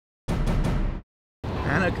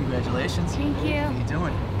Hannah, congratulations. Thank you. How you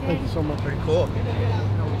doing? Good. Thank you so much. Very cool.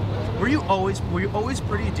 Were you always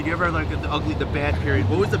pretty? Did you ever have like the bad period?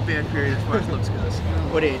 What was the bad period as far as looks goes?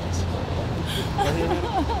 What ages?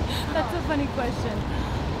 That's a funny question.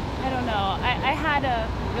 I don't know. I had a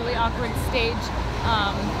really awkward stage.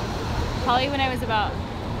 Probably when I was about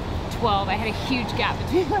 12. I had a huge gap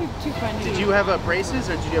between my two front knees. Did you have braces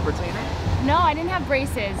or did you have retainer? No, I didn't have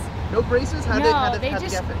braces. No braces? How did the gap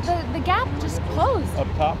fix? The gap just closed. Up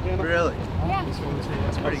top, Hannah? Really? Yeah.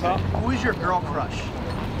 That's pretty good. Who is your girl crush?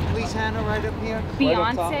 Please, Hannah, right up here.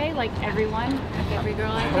 Beyonce, like everyone, like every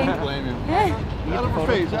girl, I think. Out of her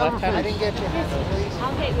face, out of her I face. didn't get you, Hannah, please.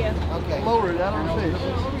 I'll get you. Okay. Lower it, out of her face.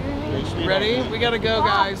 Ready? We gotta go,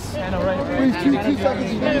 guys. Please, two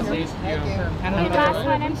seconds. Last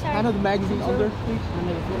one, I'm sorry. Hannah, the magazine under, please.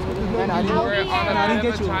 We're on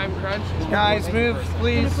a time crunch. Guys, move,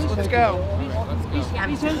 please. Let's go.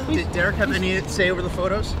 Did Derek have any to say over the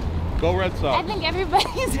photos? Go Red Sox. I think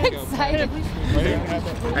everybody's excited.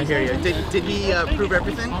 I hear you. Did he prove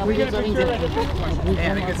everything? We get a picture.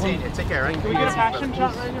 And good seeing you. Take care, right? Can we get a passion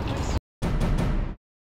shot right here, please?